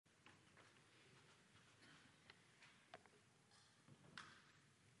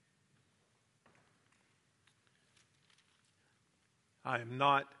I am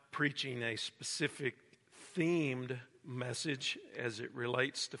not preaching a specific themed message as it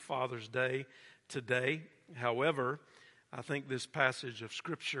relates to Father's Day today. However, I think this passage of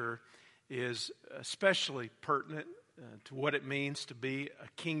Scripture is especially pertinent to what it means to be a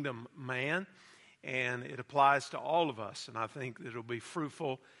kingdom man, and it applies to all of us. And I think that it'll be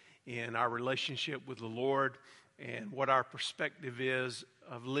fruitful in our relationship with the Lord and what our perspective is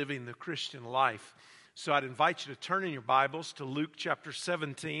of living the Christian life. So I'd invite you to turn in your Bibles to Luke chapter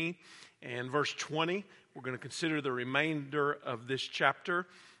 17 and verse 20. We're going to consider the remainder of this chapter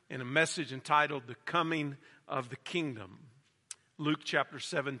in a message entitled The Coming of the Kingdom. Luke chapter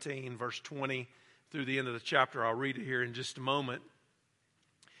 17, verse 20 through the end of the chapter. I'll read it here in just a moment.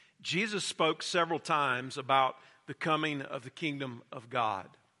 Jesus spoke several times about the coming of the kingdom of God.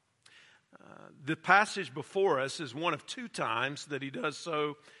 The passage before us is one of two times that he does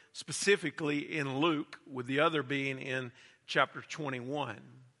so specifically in Luke, with the other being in chapter 21.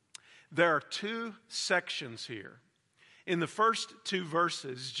 There are two sections here. In the first two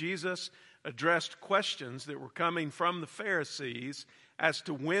verses, Jesus addressed questions that were coming from the Pharisees as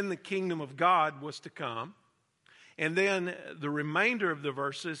to when the kingdom of God was to come. And then the remainder of the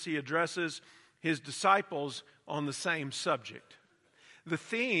verses, he addresses his disciples on the same subject. The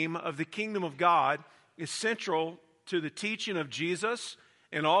theme of the kingdom of God is central to the teaching of Jesus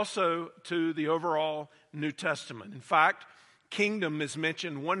and also to the overall New Testament. In fact, kingdom is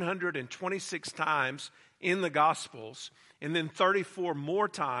mentioned 126 times in the Gospels and then 34 more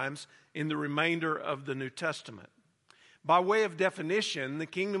times in the remainder of the New Testament. By way of definition, the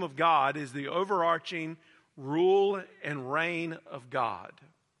kingdom of God is the overarching rule and reign of God.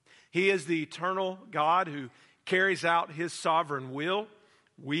 He is the eternal God who carries out his sovereign will.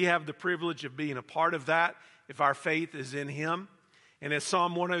 We have the privilege of being a part of that if our faith is in him. And as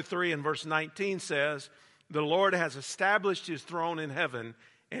Psalm 103 and verse 19 says, the Lord has established his throne in heaven,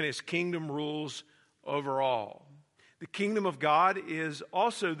 and his kingdom rules over all. The kingdom of God is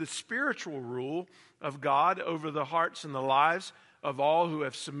also the spiritual rule of God over the hearts and the lives of all who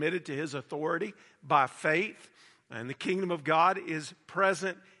have submitted to his authority by faith. And the kingdom of God is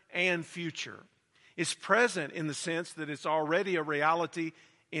present and future. It's present in the sense that it's already a reality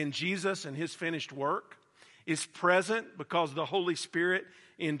in Jesus and his finished work. It's present because the Holy Spirit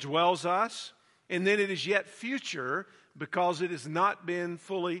indwells us. And then it is yet future because it has not been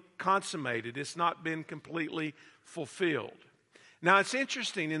fully consummated. It's not been completely fulfilled. Now, it's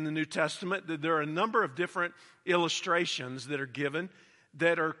interesting in the New Testament that there are a number of different illustrations that are given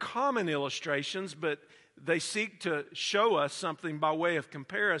that are common illustrations, but they seek to show us something by way of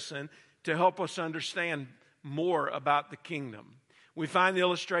comparison to help us understand more about the kingdom. We find the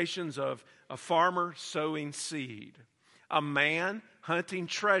illustrations of a farmer sowing seed, a man hunting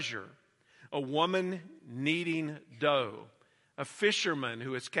treasure, a woman kneading dough, a fisherman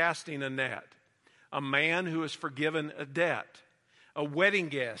who is casting a net, a man who has forgiven a debt, a wedding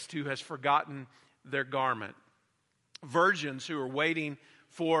guest who has forgotten their garment, virgins who are waiting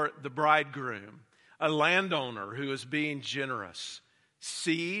for the bridegroom, a landowner who is being generous,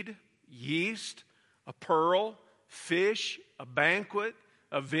 seed, yeast, a pearl, fish, a banquet,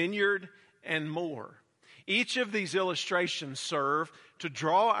 a vineyard, and more. Each of these illustrations serve to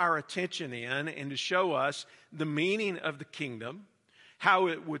draw our attention in and to show us the meaning of the kingdom, how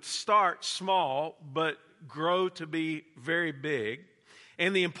it would start small but grow to be very big,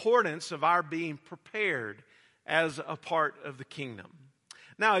 and the importance of our being prepared as a part of the kingdom.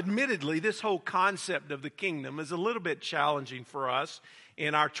 Now, admittedly, this whole concept of the kingdom is a little bit challenging for us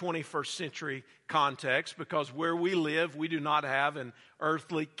in our 21st century context because where we live, we do not have an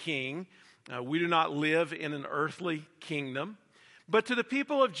earthly king. We do not live in an earthly kingdom. But to the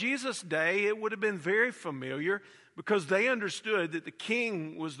people of Jesus' day, it would have been very familiar because they understood that the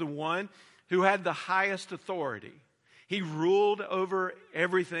king was the one who had the highest authority. He ruled over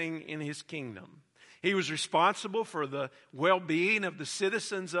everything in his kingdom. He was responsible for the well-being of the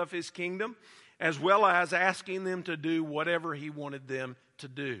citizens of his kingdom, as well as asking them to do whatever he wanted them to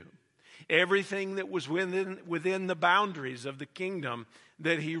do. Everything that was within the boundaries of the kingdom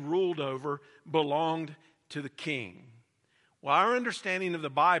that he ruled over belonged to the king. Well, our understanding of the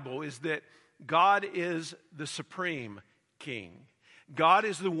Bible is that God is the supreme king. God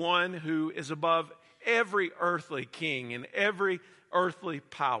is the one who is above every earthly king and every earthly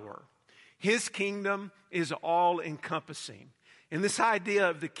power. His kingdom is all-encompassing. And this idea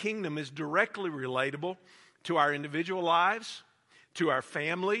of the kingdom is directly relatable to our individual lives, to our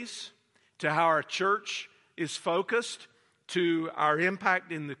families, to how our church is focused, to our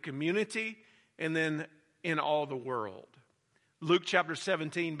impact in the community, and then in all the world. Luke chapter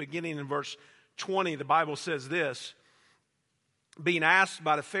 17, beginning in verse 20, the Bible says this: being asked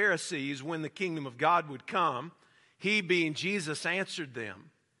by the Pharisees when the kingdom of God would come, he, being Jesus, answered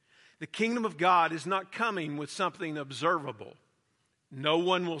them, "The kingdom of God is not coming with something observable. No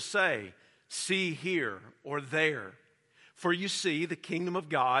one will say, 'See here,' or 'there.' For you see, the kingdom of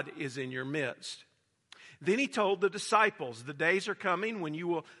God is in your midst." Then he told the disciples, "The days are coming when you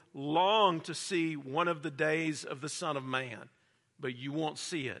will long to see one of the days of the Son of Man, but you won't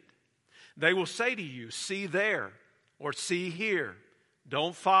see it. They will say to you, 'See there,' or 'See here.'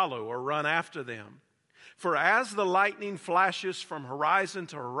 Don't follow or run after them. For as the lightning flashes from horizon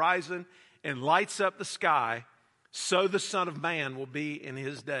to horizon and lights up the sky, so the Son of Man will be in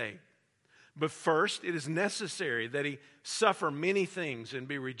his day. But first it is necessary that he suffer many things and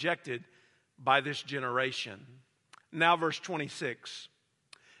be rejected by this generation." Now verse 26.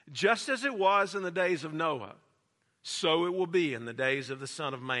 "Just as it was in the days of Noah, so it will be in the days of the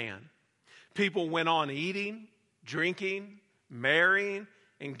Son of Man. People went on eating, drinking, marrying,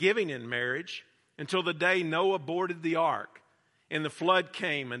 and giving in marriage until the day Noah boarded the ark, and the flood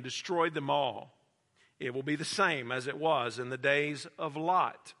came and destroyed them all. It will be the same as it was in the days of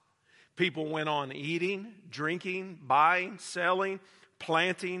Lot. People went on eating, drinking, buying, selling,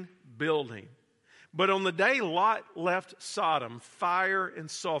 planting, building. But on the day Lot left Sodom, fire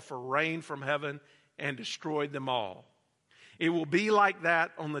and sulfur rained from heaven and destroyed them all. It will be like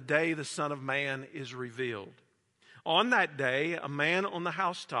that on the day the Son of Man is revealed. On that day, a man on the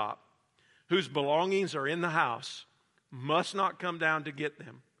housetop, whose belongings are in the house, must not come down to get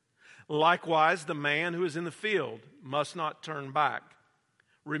them. Likewise, the man who is in the field must not turn back.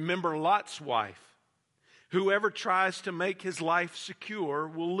 Remember Lot's wife. Whoever tries to make his life secure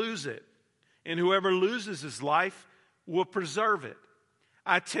will lose it, and whoever loses his life will preserve it.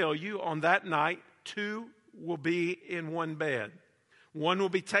 I tell you, on that night, two will be in one bed. One will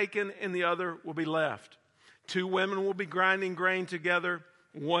be taken and the other will be left. Two women will be grinding grain together.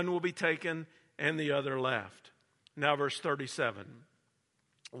 One will be taken and the other left." Now verse 37.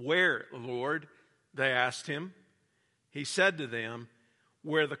 "Where, Lord?" they asked him. He said to them,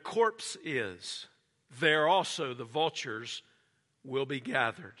 "Where the corpse is, there also the vultures will be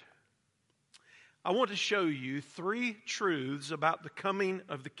gathered." I want to show you three truths about the coming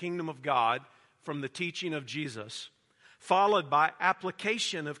of the kingdom of God from the teaching of Jesus, followed by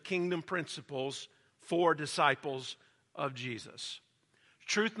application of kingdom principles for disciples of Jesus.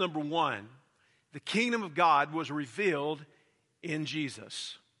 Truth number one, the kingdom of God was revealed in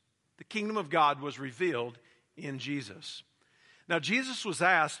Jesus. The kingdom of God was revealed in Jesus. Now, Jesus was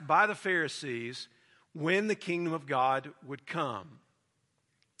asked by the Pharisees when the kingdom of God would come.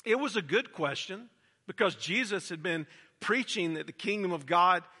 It was a good question because Jesus had been preaching that the kingdom of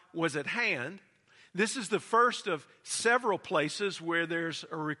God was at hand. This is the first of several places where there's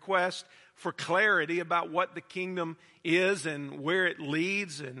a request for clarity about what the kingdom is and where it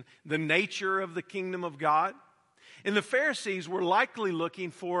leads and the nature of the kingdom of God. And the Pharisees were likely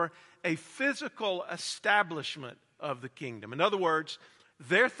looking for a physical establishment of the kingdom. In other words,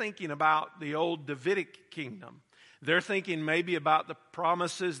 they're thinking about the old Davidic kingdom. They're thinking maybe about the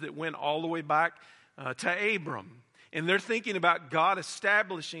promises that went all the way back to Abram. And they're thinking about God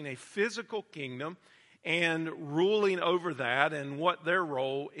establishing a physical kingdom and ruling over that and what their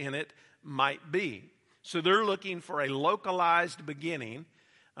role in it might be. So they're looking for a localized beginning,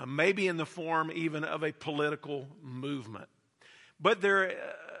 maybe in the form even of a political movement. But they're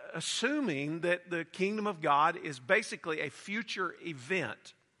assuming that the kingdom of God is basically a future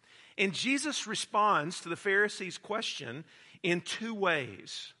event. And Jesus responds to the Pharisees' question in two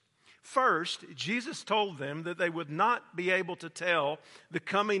ways. First, Jesus told them that they would not be able to tell the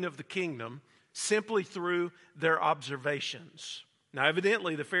coming of the kingdom simply through their observations. Now,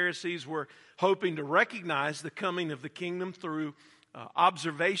 evidently, the Pharisees were hoping to recognize the coming of the kingdom through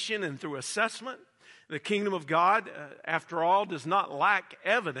observation and through assessment. The kingdom of God, after all, does not lack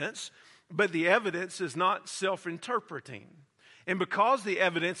evidence, but the evidence is not self-interpreting. And because the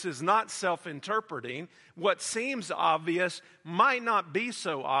evidence is not self-interpreting, what seems obvious might not be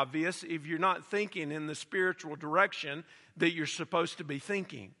so obvious if you're not thinking in the spiritual direction that you're supposed to be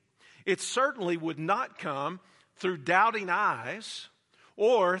thinking. It certainly would not come through doubting eyes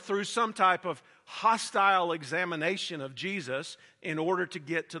or through some type of hostile examination of Jesus in order to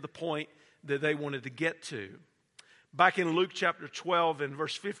get to the point that they wanted to get to. Back in Luke chapter 12 and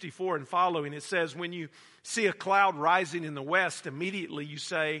verse 54 and following, it says, when you see a cloud rising in the west, immediately you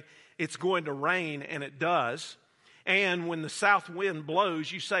say, it's going to rain, and it does. And when the south wind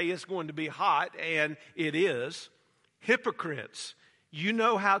blows, you say it's going to be hot, and it is. Hypocrites, you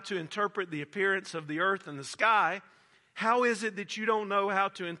know how to interpret the appearance of the earth and the sky. How is it that you don't know how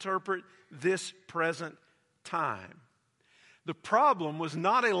to interpret this present time? The problem was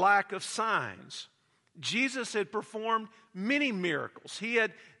not a lack of signs. Jesus had performed many miracles. He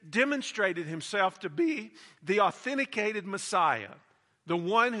had demonstrated himself to be the authenticated Messiah, the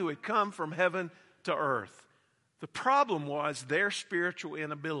one who had come from heaven to earth. The problem was their spiritual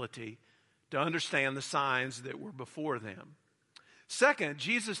inability to understand the signs that were before them. Second,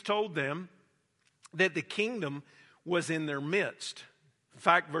 Jesus told them that the kingdom was in their midst. In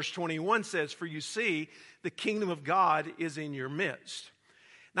fact, verse 21 says, "For you see, the kingdom of God is in your midst."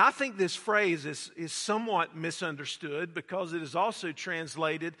 Now, I think this phrase is somewhat misunderstood because it is also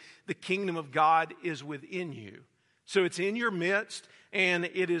translated, "The kingdom of God is within you." So it's in your midst and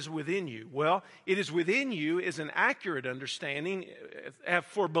it is within you. Well, it is within you is an accurate understanding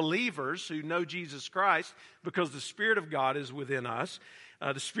for believers who know Jesus Christ because the Spirit of God is within us.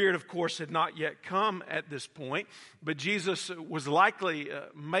 The Spirit, of course, had not yet come at this point, but Jesus was likely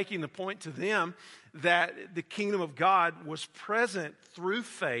making the point to them that the kingdom of God was present through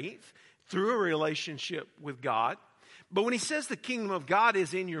faith, through a relationship with God. But when he says the kingdom of God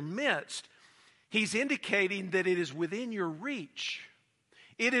is in your midst, he's indicating that it is within your reach.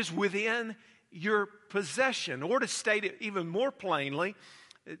 It is within your possession. Or to state it even more plainly,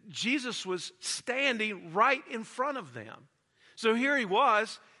 Jesus was standing right in front of them. So here he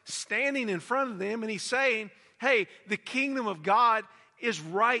was standing in front of them and he's saying, hey, the kingdom of God is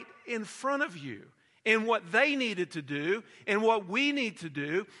right in front of you. And what they needed to do and what we need to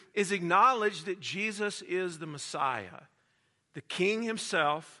do is acknowledge that Jesus is the Messiah. The King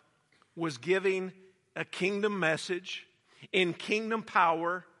himself was giving a kingdom message in kingdom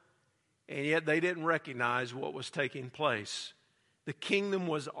power, and yet they didn't recognize what was taking place. The kingdom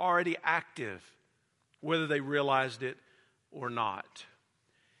was already active, whether they realized it or not.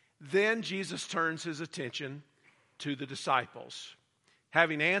 Then Jesus turns his attention to the disciples.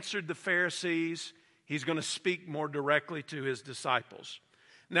 Having answered the Pharisees, he's going to speak more directly to his disciples.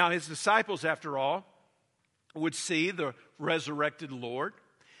 Now, his disciples, after all, would see the resurrected Lord.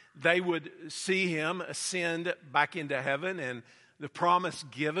 They would see him ascend back into heaven and the promise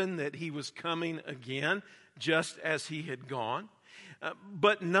given that he was coming again, just as he had gone.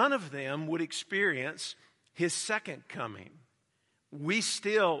 But none of them would experience his second coming. We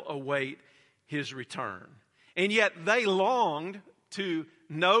still await his return. And yet they longed to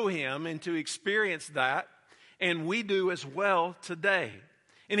know him and to experience that, and we do as well today.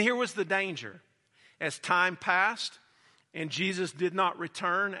 And here was the danger. As time passed and Jesus did not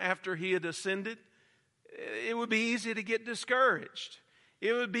return after he had ascended, it would be easy to get discouraged.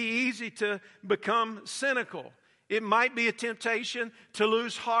 It would be easy to become cynical. It might be a temptation to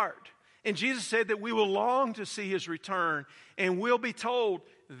lose heart. And Jesus said that we will long to see his return, and we'll be told,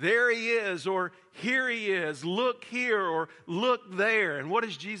 there he is, or here he is, look here, or look there. And what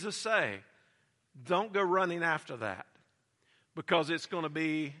does Jesus say? Don't go running after that, because it's going to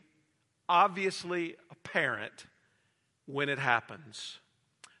be obviously apparent when it happens.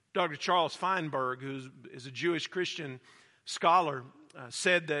 Dr. Charles Feinberg, who is a Jewish Christian scholar,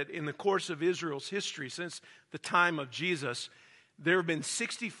 said that in the course of Israel's history, since the time of Jesus, there have been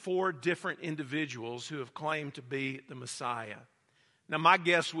 64 different individuals who have claimed to be the Messiah. Now, my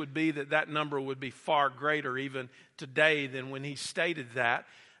guess would be that that number would be far greater even today than when he stated that.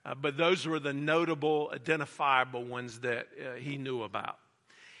 But those were the notable, identifiable ones that he knew about.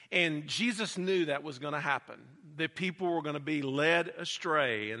 And Jesus knew that was going to happen, that people were going to be led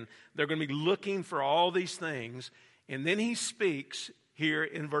astray, and they're going to be looking for all these things. And then he speaks here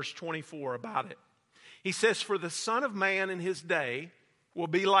in verse 24 about it. He says, "For the Son of Man in his day will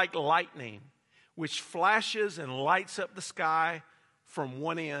be like lightning, which flashes and lights up the sky from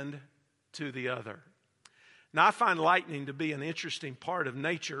one end to the other." Now, I find lightning to be an interesting part of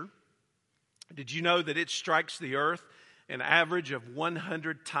nature. Did you know that it strikes the earth an average of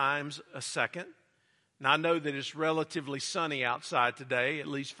 100 times a second? Now, I know that it's relatively sunny outside today, at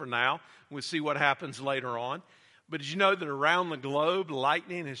least for now. We'll see what happens later on. But did you know that around the globe,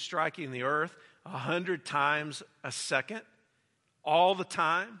 lightning is striking the earth 100 times a second, all the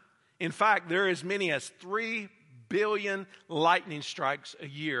time? In fact, there are as many as 3 billion lightning strikes a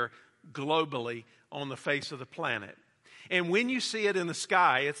year globally on the face of the planet. And when you see it in the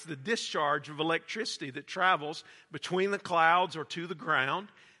sky, it's the discharge of electricity that travels between the clouds or to the ground.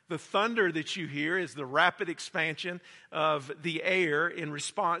 The thunder that you hear is the rapid expansion of the air in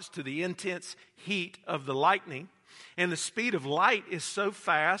response to the intense heat of the lightning. And the speed of light is so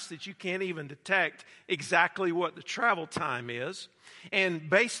fast that you can't even detect exactly what the travel time is. And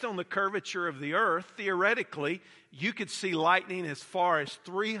based on the curvature of the earth, theoretically, you could see lightning as far as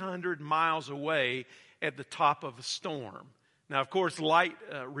 300 miles away at the top of a storm. Now, of course, light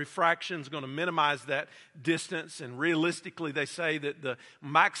refraction is going to minimize that distance, and realistically, they say that the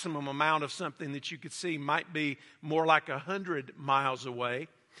maximum amount of something that you could see might be more like 100 miles away.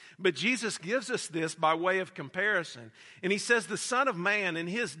 But Jesus gives us this by way of comparison. And he says the Son of Man in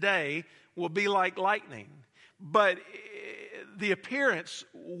his day will be like lightning. But the appearance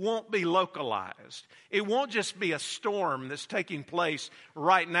won't be localized. It won't just be a storm that's taking place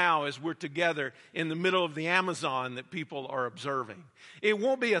right now as we're together in the middle of the Amazon that people are observing. It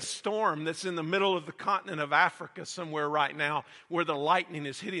won't be a storm that's in the middle of the continent of Africa somewhere right now where the lightning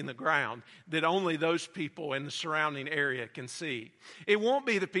is hitting the ground that only those people in the surrounding area can see. It won't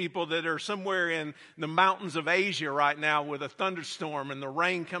be the people that are somewhere in the mountains of Asia right now with a thunderstorm and the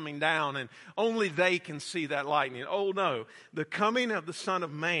rain coming down and only they can see that lightning. Oh no, the coming of the Son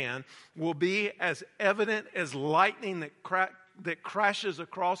of Man will be as evident as lightning that crashes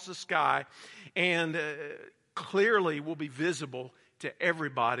across the sky and clearly will be visible to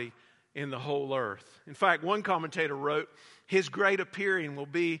everybody in the whole earth. In fact, one commentator wrote, his great appearing will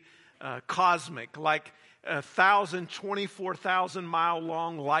be cosmic, like 24,000 mile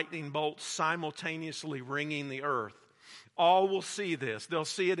long lightning bolts simultaneously ringing the earth. All will see this. They'll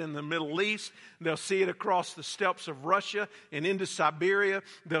see it in the Middle East. They'll see it across the steppes of Russia and into Siberia.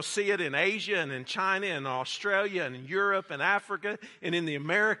 They'll see it in Asia and in China and Australia and in Europe and Africa and in the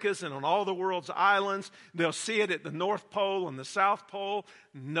Americas and on all the world's islands. They'll see it at the North Pole and the South Pole.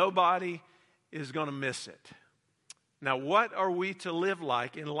 Nobody is going to miss it. Now, what are we to live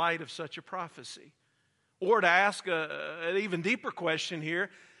like in light of such a prophecy? Or to ask an even deeper question here,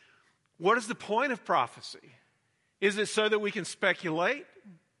 what is the point of prophecy? Is it so that we can speculate?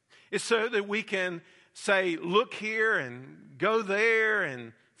 Is it so that we can say, look here and go there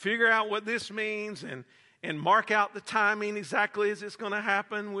and figure out what this means and mark out the timing exactly as it's going to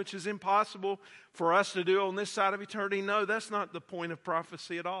happen, which is impossible for us to do on this side of eternity? No, that's not the point of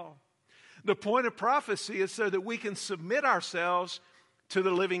prophecy at all. The point of prophecy is so that we can submit ourselves to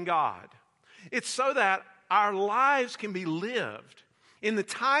the living God. It's so that our lives can be lived in the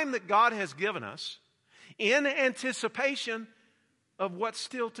time that God has given us in anticipation of what's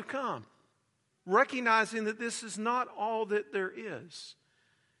still to come, recognizing that this is not all that there is.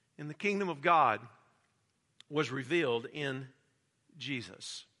 And the kingdom of God was revealed in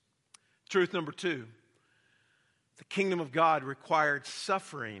Jesus. Truth number 2, the kingdom of God required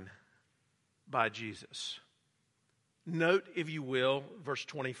suffering by Jesus. Note, if you will, verse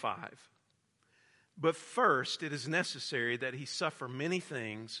 25. But first, it is necessary that he suffer many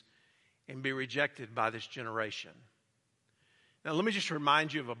things and be rejected by this generation. Now, let me just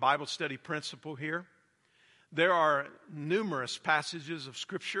remind you of a Bible study principle here. There are numerous passages of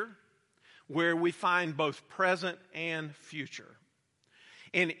Scripture where we find both present and future.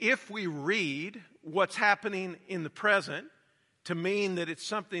 And if we read what's happening in the present to mean that it's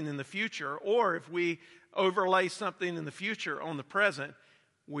something in the future, or if we overlay something in the future on the present,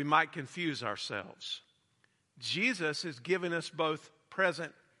 we might confuse ourselves. Jesus is giving us both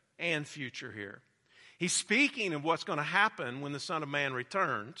present and future here. He's speaking of what's going to happen when the Son of Man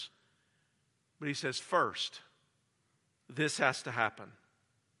returns, but he says first, this has to happen.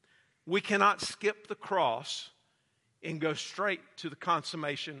 We cannot skip the cross and go straight to the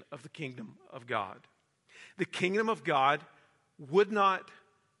consummation of the kingdom of God. The kingdom of God would not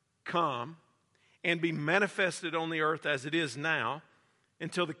come and be manifested on the earth as it is now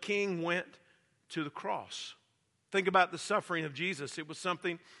until the king went to the cross. Think about the suffering of Jesus. It was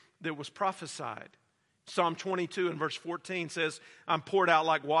something that was prophesied. Psalm 22 and verse 14 says, I'm poured out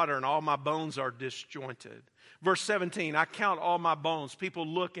like water and all my bones are disjointed. Verse 17, I count all my bones. People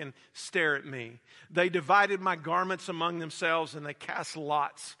look and stare at me. They divided my garments among themselves and they cast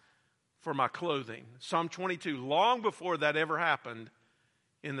lots for my clothing. Psalm 22, long before that ever happened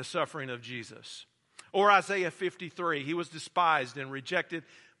in the suffering of Jesus. Or Isaiah 53, he was despised and rejected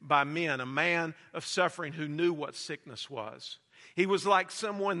by men, a man of suffering who knew what sickness was. He was like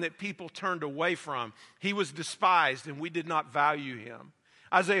someone that people turned away from. He was despised and we did not value him.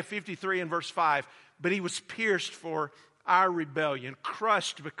 Isaiah 53 and verse 5, but he was pierced for our rebellion,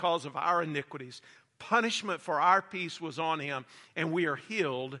 crushed because of our iniquities. Punishment for our peace was on him, and we are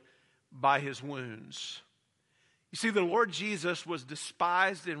healed by his wounds. You see, the Lord Jesus was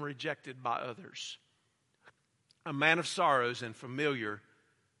despised and rejected by others. A man of sorrows and familiar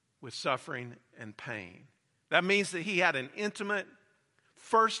with suffering and pain. That means that he had an intimate,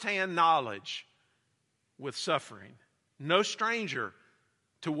 firsthand knowledge with suffering. No stranger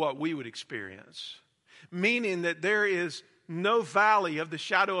to what we would experience. Meaning that there is no valley of the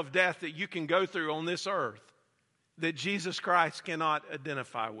shadow of death that you can go through on this earth that Jesus Christ cannot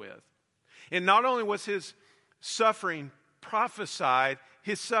identify with. And not only was his suffering prophesied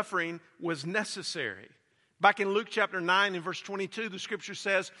his suffering was necessary. Back in Luke chapter 9 and verse 22, the scripture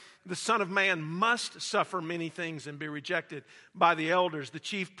says, the Son of Man must suffer many things and be rejected by the elders, the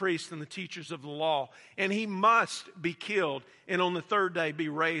chief priests, and the teachers of the law. And he must be killed and on the third day be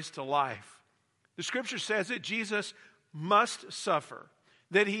raised to life. The scripture says that Jesus must suffer,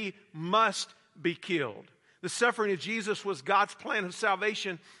 that he must be killed. The suffering of Jesus was God's plan of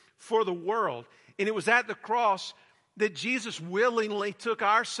salvation for the world. And it was at the cross that Jesus willingly took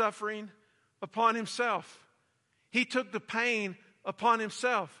our suffering upon himself. He took the pain upon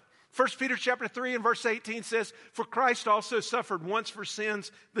himself. 1 Peter chapter 3 and verse 18 says, for Christ also suffered once for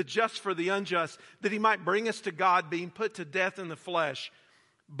sins, the just for the unjust, that he might bring us to God, being put to death in the flesh,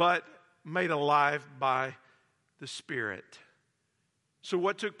 but made alive by the Spirit. So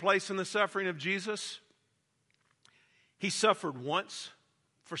what took place in the suffering of Jesus? He suffered once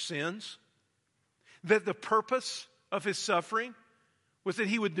for sins. That the purpose of his suffering was that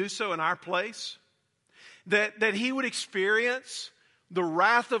he would do so in our place. That he would experience the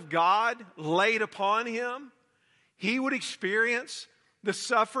wrath of God laid upon him. He would experience the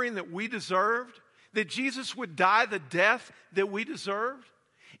suffering that we deserved. That Jesus would die the death that we deserved.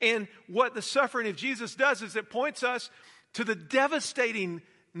 And what the suffering of Jesus does is it points us to the devastating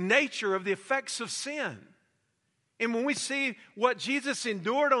nature of the effects of sin. And when we see what Jesus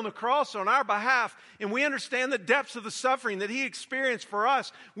endured on the cross on our behalf, and we understand the depths of the suffering that he experienced for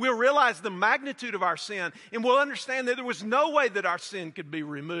us, we'll realize the magnitude of our sin, and we'll understand that there was no way that our sin could be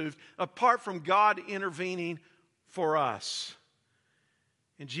removed apart from God intervening for us.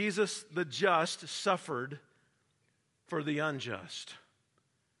 And Jesus, the just, suffered for the unjust.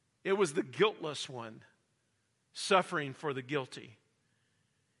 It was the guiltless one suffering for the guilty.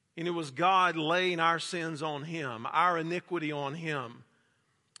 And it was God laying our sins on him, our iniquity on him,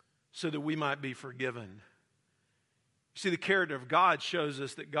 so that we might be forgiven. You see, the character of God shows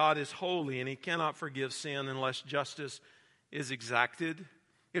us that God is holy and he cannot forgive sin unless justice is exacted.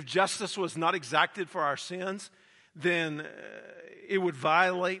 If justice was not exacted for our sins, then it would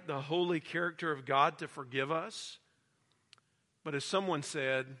violate the holy character of God to forgive us. But as someone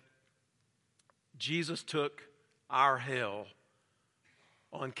said, Jesus took our hell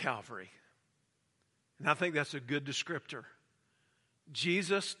on Calvary. And I think that's a good descriptor.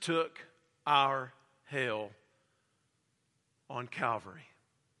 Jesus took our hell on Calvary.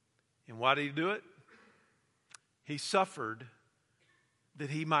 And why did he do it? He suffered that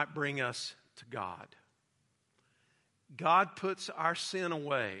he might bring us to God. God puts our sin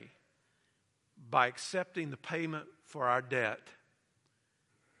away by accepting the payment for our debt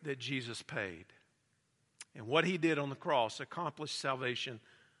that Jesus paid. And what he did on the cross accomplished salvation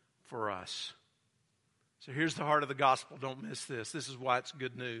for us. So here's the heart of the gospel. Don't miss this. This is why it's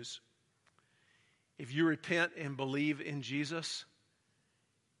good news. If you repent and believe in Jesus,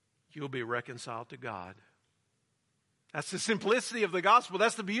 you'll be reconciled to God. That's the simplicity of the gospel.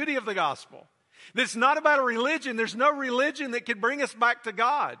 That's the beauty of the gospel. It's not about a religion. There's no religion that could bring us back to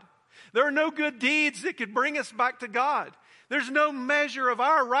God. There are no good deeds that could bring us back to God. There's no measure of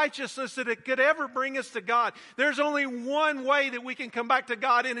our righteousness that it could ever bring us to God. There's only one way that we can come back to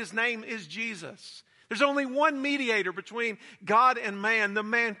God, and his name is Jesus. There's only one mediator between God and man, the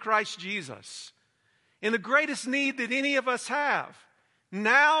man Christ Jesus. And the greatest need that any of us have,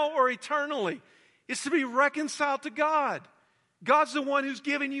 now or eternally, is to be reconciled to God. God's the one who's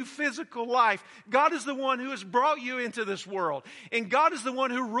given you physical life. God is the one who has brought you into this world. And God is the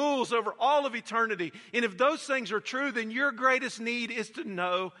one who rules over all of eternity. And if those things are true, then your greatest need is to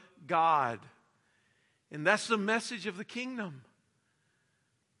know God. And that's the message of the kingdom.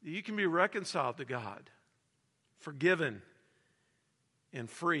 You can be reconciled to God, forgiven and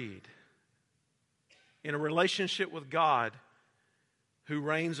freed in a relationship with God who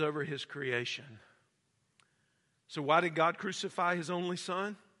reigns over his creation. So why did God crucify his only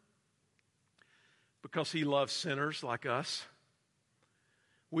son? Because he loves sinners like us.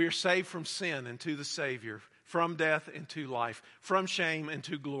 We are saved from sin into the Savior, from death into life, from shame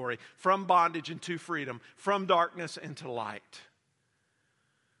into glory, from bondage into freedom, from darkness into light.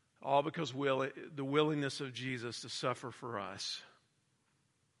 All because the willingness of Jesus to suffer for us.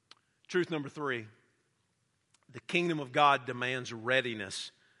 Truth number 3. The kingdom of God demands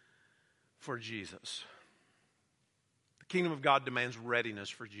readiness for Jesus. Kingdom of God demands readiness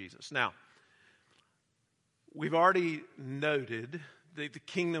for Jesus. Now, we've already noted that the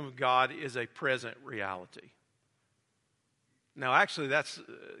kingdom of God is a present reality. Now, actually, that's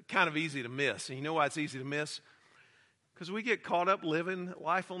kind of easy to miss. And you know why it's easy to miss? Because we get caught up living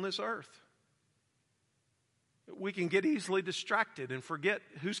life on this earth. We can get easily distracted and forget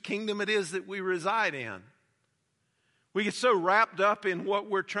whose kingdom it is that we reside in. We get so wrapped up in what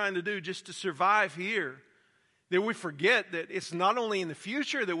we're trying to do just to survive here that we forget that it's not only in the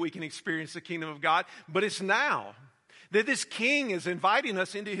future that we can experience the kingdom of God, but it's now. That this king is inviting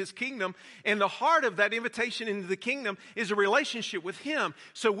us into his kingdom, and the heart of that invitation into the kingdom is a relationship with him.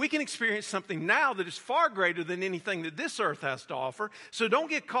 So we can experience something now that is far greater than anything that this earth has to offer. So don't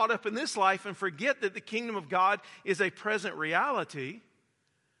get caught up in this life and forget that the kingdom of God is a present reality.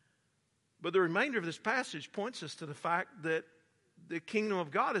 But the remainder of this passage points us to the fact that the kingdom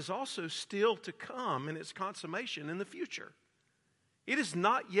of God is also still to come in its consummation in the future. It is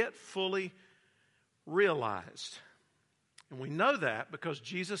not yet fully realized. And we know that because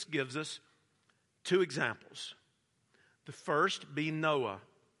Jesus gives us two examples. The first being Noah.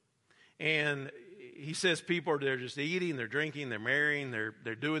 And he says people they're just eating, they're drinking, they're marrying,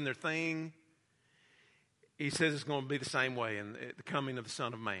 they're doing their thing. He says it's going to be the same way in the coming of the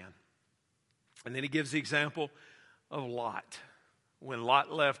Son of Man. And then he gives the example of Lot. When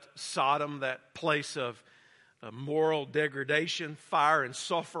Lot left Sodom, that place of moral degradation, fire and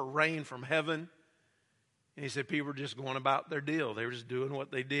sulfur rained from heaven. And he said people were just going about their deal. They were just doing what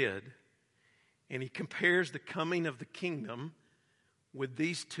they did. And he compares the coming of the kingdom with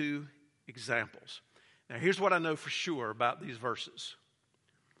these two examples. Now here's what I know for sure about these verses.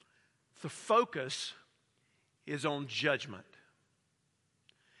 The focus is on judgment.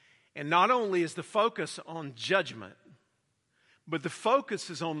 And not only is the focus on judgment, but the focus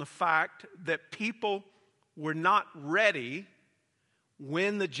is on the fact that people were not ready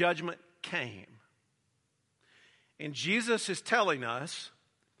when the judgment came. And Jesus is telling us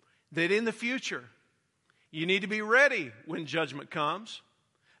that in the future, you need to be ready when judgment comes.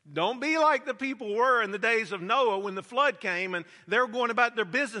 Don't be like the people were in the days of Noah when the flood came and they were going about their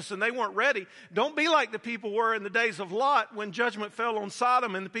business and they weren't ready. Don't be like the people were in the days of Lot when judgment fell on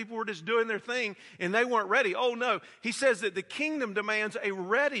Sodom and the people were just doing their thing and they weren't ready. Oh no, he says that the kingdom demands a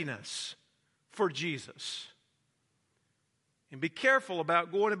readiness for Jesus. And be careful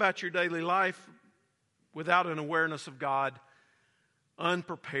about going about your daily life without an awareness of God,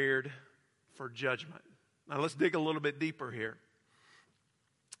 unprepared for judgment. Now let's dig a little bit deeper here.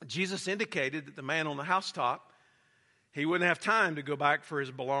 Jesus indicated that the man on the housetop, he wouldn't have time to go back for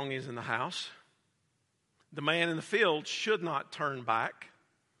his belongings in the house. The man in the field should not turn back.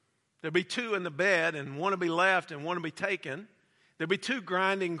 There'll be two in the bed, and one will be left and one will be taken. There'll be two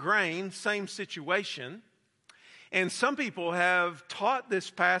grinding grain, same situation. And some people have taught this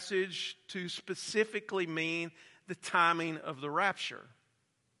passage to specifically mean the timing of the rapture.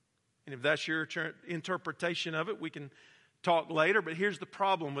 And if that's your interpretation of it, we can talk later, but here's the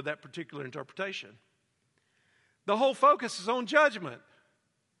problem with that particular interpretation. The whole focus is on judgment.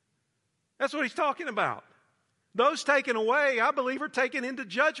 That's what he's talking about. Those taken away, I believe, are taken into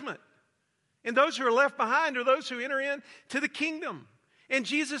judgment. And those who are left behind are those who enter into the kingdom. And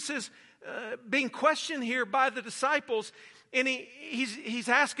Jesus is being questioned here by the disciples, and he's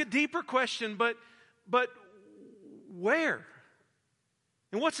asked a deeper question, but where?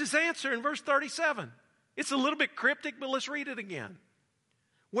 And what's his answer in verse 37? It's a little bit cryptic, but let's read it again.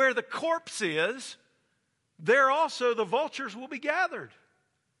 Where the corpse is, there also the vultures will be gathered.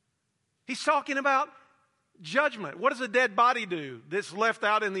 He's talking about judgment. What does a dead body do that's left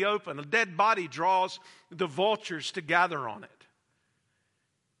out in the open? A dead body draws the vultures to gather on it.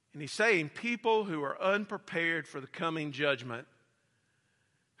 And he's saying people who are unprepared for the coming judgment,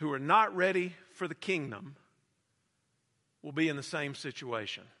 who are not ready for the kingdom, will be in the same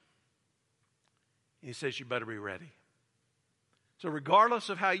situation. He says you better be ready. So regardless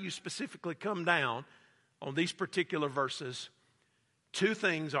of how you specifically come down on these particular verses, two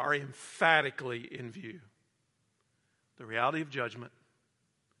things are emphatically in view. The reality of judgment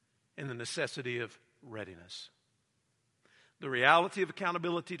and the necessity of readiness. The reality of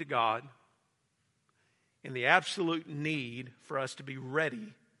accountability to God and the absolute need for us to be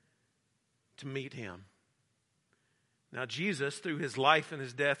ready to meet Him. Now Jesus, through His life and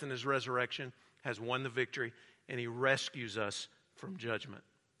His death and His resurrection, has won the victory, and He rescues us from judgment.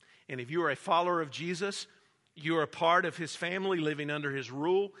 And if you are a follower of Jesus, you are a part of His family living under His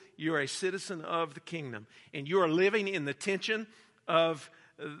rule. You are a citizen of the kingdom. And you are living in the tension of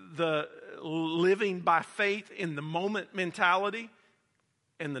the living by faith in the moment mentality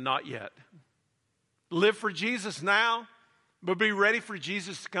and the not yet. Live for Jesus now, but be ready for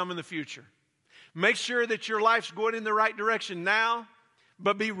Jesus to come in the future. Make sure that your life's going in the right direction now,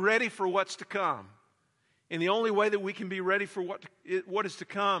 but be ready for what's to come. And the only way that we can be ready for what is to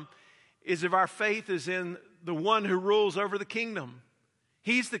come is if our faith is in the one who rules over the kingdom.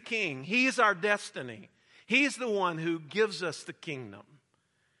 He's the king. He is our destiny. He's the one who gives us the kingdom.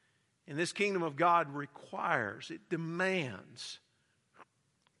 And this kingdom of God requires, it demands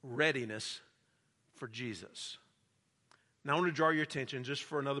readiness for Jesus. Now I want to draw your attention just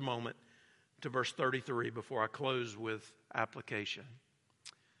for another moment to verse 33 before I close with application.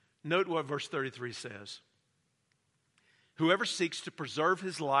 Note what verse 33 says. Whoever seeks to preserve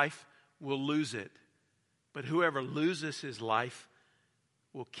his life will lose it, but whoever loses his life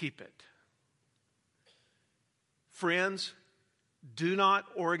will keep it. Friends, do not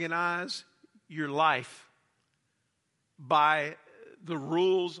organize your life by the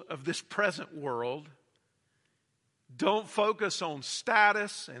rules of this present world. Don't focus on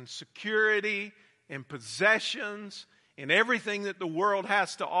status and security and possessions and everything that the world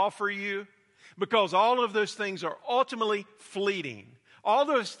has to offer you, because all of those things are ultimately fleeting. All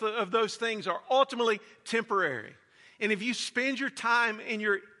of those things are ultimately temporary. And if you spend your time and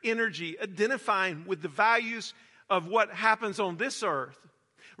your energy identifying with the values of what happens on this earth,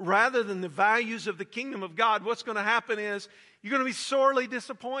 rather than the values of the kingdom of God, what's going to happen is you're going to be sorely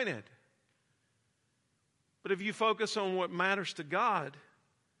disappointed. But if you focus on what matters to God,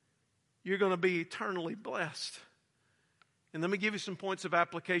 you're going to be eternally blessed. And let me give you some points of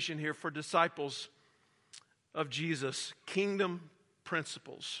application here for disciples of Jesus. Kingdom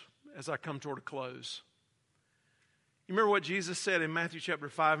principles as I come toward a close. You remember what Jesus said in Matthew chapter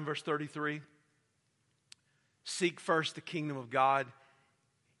 5 and verse 33? Seek first the kingdom of God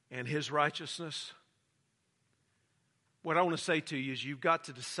and His righteousness. What I want to say to you is you've got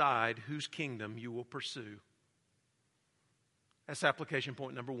to decide whose kingdom you will pursue. That's application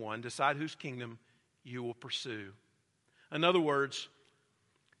point number one. Decide whose kingdom you will pursue. In other words,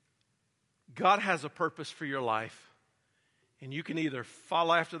 God has a purpose for your life, and you can either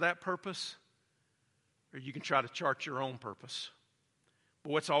follow after that purpose or you can try to chart your own purpose.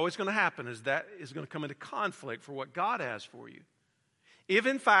 But what's always going to happen is that is going to come into conflict for what God has for you. If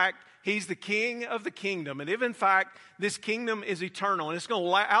in fact He's the king of the kingdom, and if in fact this kingdom is eternal and it's going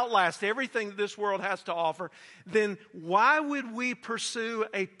to outlast everything that this world has to offer, then why would we pursue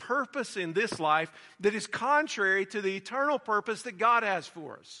a purpose in this life that is contrary to the eternal purpose that God has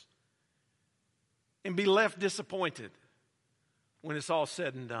for us and be left disappointed when it's all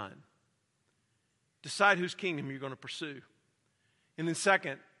said and done? Decide whose kingdom you're going to pursue. And then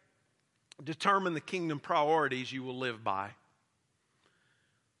second, determine the kingdom priorities you will live by.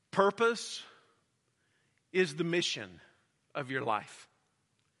 Purpose is the mission of your life.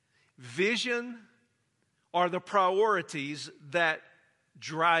 Vision are the priorities that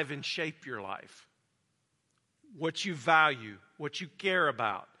drive and shape your life. What you value, what you care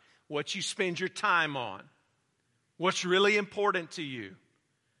about, what you spend your time on, what's really important to you,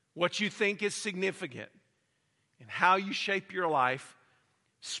 what you think is significant, and how you shape your life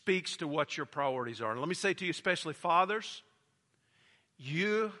speaks to what your priorities are. And let me say to you, especially fathers,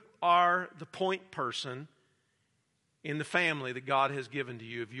 you are the point person in the family that God has given to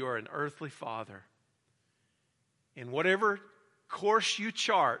you if you are an earthly father. And whatever course you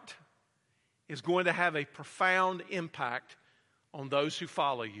chart is going to have a profound impact on those who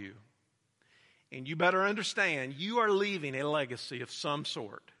follow you. And you better understand, you are leaving a legacy of some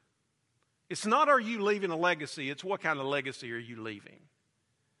sort. It's not are you leaving a legacy, it's what kind of legacy are you leaving.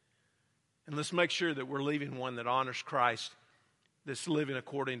 And let's make sure that we're leaving one that honors Christ, that's living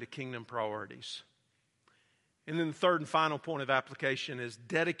according to kingdom priorities. And then the third and final point of application is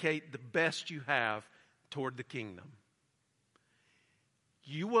dedicate the best you have toward the kingdom.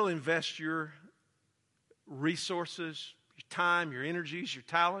 You will invest your resources, your time, your energies, your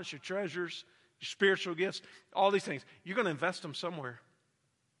talents, your treasures, your spiritual gifts, all these things. You're going to invest them somewhere.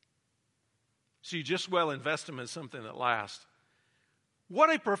 So you just well invest them in something that lasts.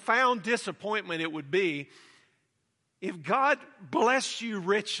 What a profound disappointment it would be if God blessed you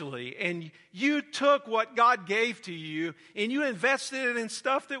richly and you took what God gave to you and you invested it in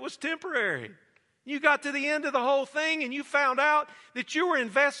stuff that was temporary. You got to the end of the whole thing and you found out that you were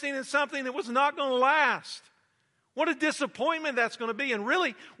investing in something that was not going to last. What a disappointment that's going to be, and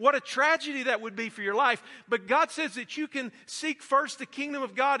really what a tragedy that would be for your life. But God says that you can seek first the kingdom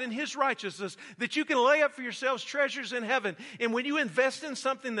of God and His righteousness, that you can lay up for yourselves treasures in heaven. And when you invest in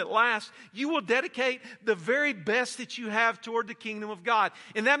something that lasts, you will dedicate the very best that you have toward the kingdom of God.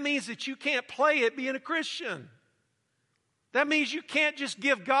 And that means that you can't play at being a Christian. That means you can't just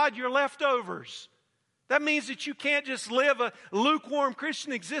give God your leftovers. That means that you can't just live a lukewarm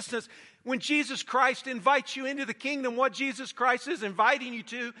Christian existence. When Jesus Christ invites you into the kingdom, what Jesus Christ is inviting you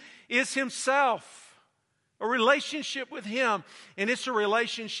to is Himself. A relationship with Him. And it's a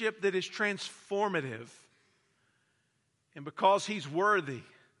relationship that is transformative. And because He's worthy,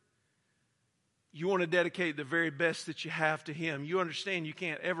 You want to dedicate the very best that you have to Him. You understand you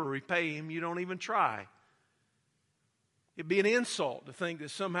can't ever repay Him. You don't even try. It'd be an insult to think that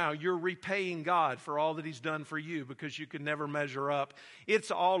somehow you're repaying God for all that He's done for you because you could never measure up.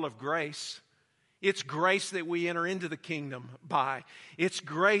 It's all of grace. It's grace that we enter into the kingdom by. It's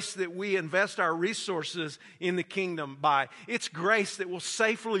grace that we invest our resources in the kingdom by. It's grace that will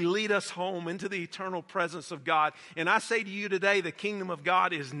safely lead us home into the eternal presence of God. And I say to you today, the kingdom of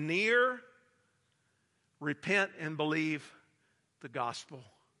God is near. Repent and believe the gospel.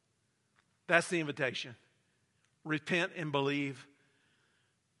 That's the invitation. Repent and believe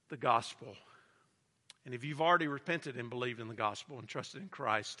the gospel. And if you've already repented and believed in the gospel and trusted in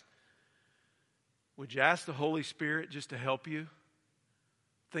Christ, would you ask the Holy Spirit just to help you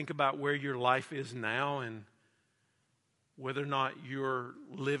think about where your life is now and whether or not you're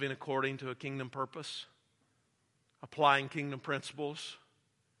living according to a kingdom purpose, applying kingdom principles,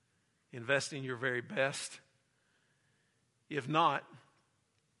 investing your very best? If not,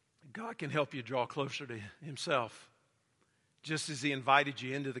 God can help you draw closer to Himself. Just as He invited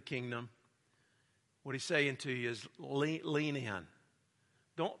you into the kingdom, what He's saying to you is lean in.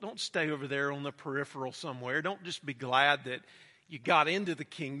 Don't stay over there on the peripheral somewhere. Don't just be glad that you got into the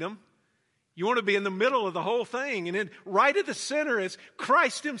kingdom. You want to be in the middle of the whole thing. And then right at the center is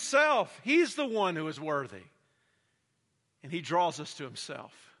Christ Himself. He's the one who is worthy. And He draws us to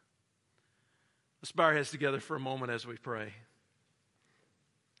Himself. Let's bow our heads together for a moment as we pray.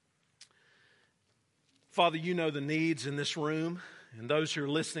 Father, You know the needs in this room and those who are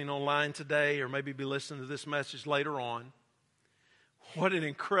listening online today or maybe be listening to this message later on. What an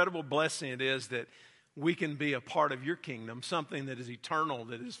incredible blessing it is that we can be a part of Your kingdom, something that is eternal,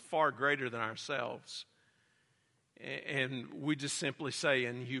 that is far greater than ourselves. And we just simply say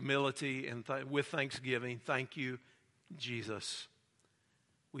in humility and with thanksgiving, thank You, Jesus.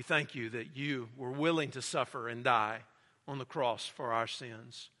 We thank You that You were willing to suffer and die on the cross for our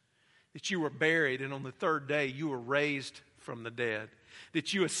sins. That You were buried and on the third day You were raised from the dead.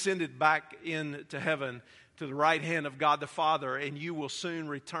 That You ascended back into heaven to the right hand of God the Father, and You will soon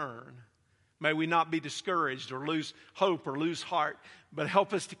return. May we not be discouraged or lose hope or lose heart, but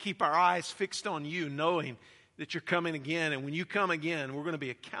help us to keep our eyes fixed on You, knowing that You're coming again. And when You come again, we're going to be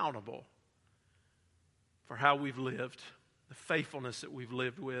accountable for how we've lived, the faithfulness that we've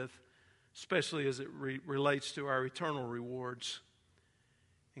lived with, especially as it relates to our eternal rewards.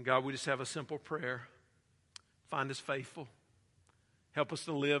 And God, we just have a simple prayer. Find us faithful. Help us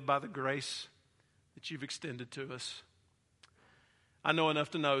to live by the grace that You've extended to us. I know enough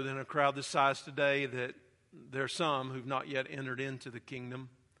to know that in a crowd this size today that there are some who've not yet entered into the kingdom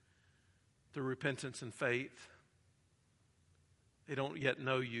through repentance and faith. They don't yet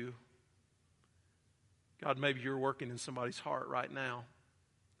know You. God, maybe You're working in somebody's heart right now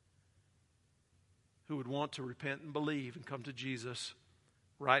who would want to repent and believe and come to Jesus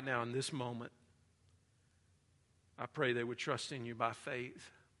right now in this moment. I pray they would trust in You by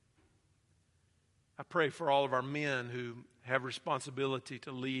faith. I pray for all of our men who have responsibility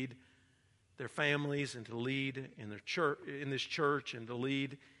to lead their families and to lead in their church, in this church, and to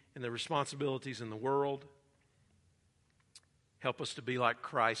lead in their responsibilities in the world. Help us to be like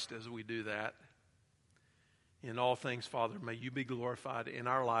Christ as we do that. In all things, Father, may You be glorified in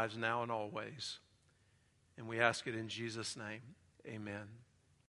our lives now and always. And we ask it in Jesus' name. Amen.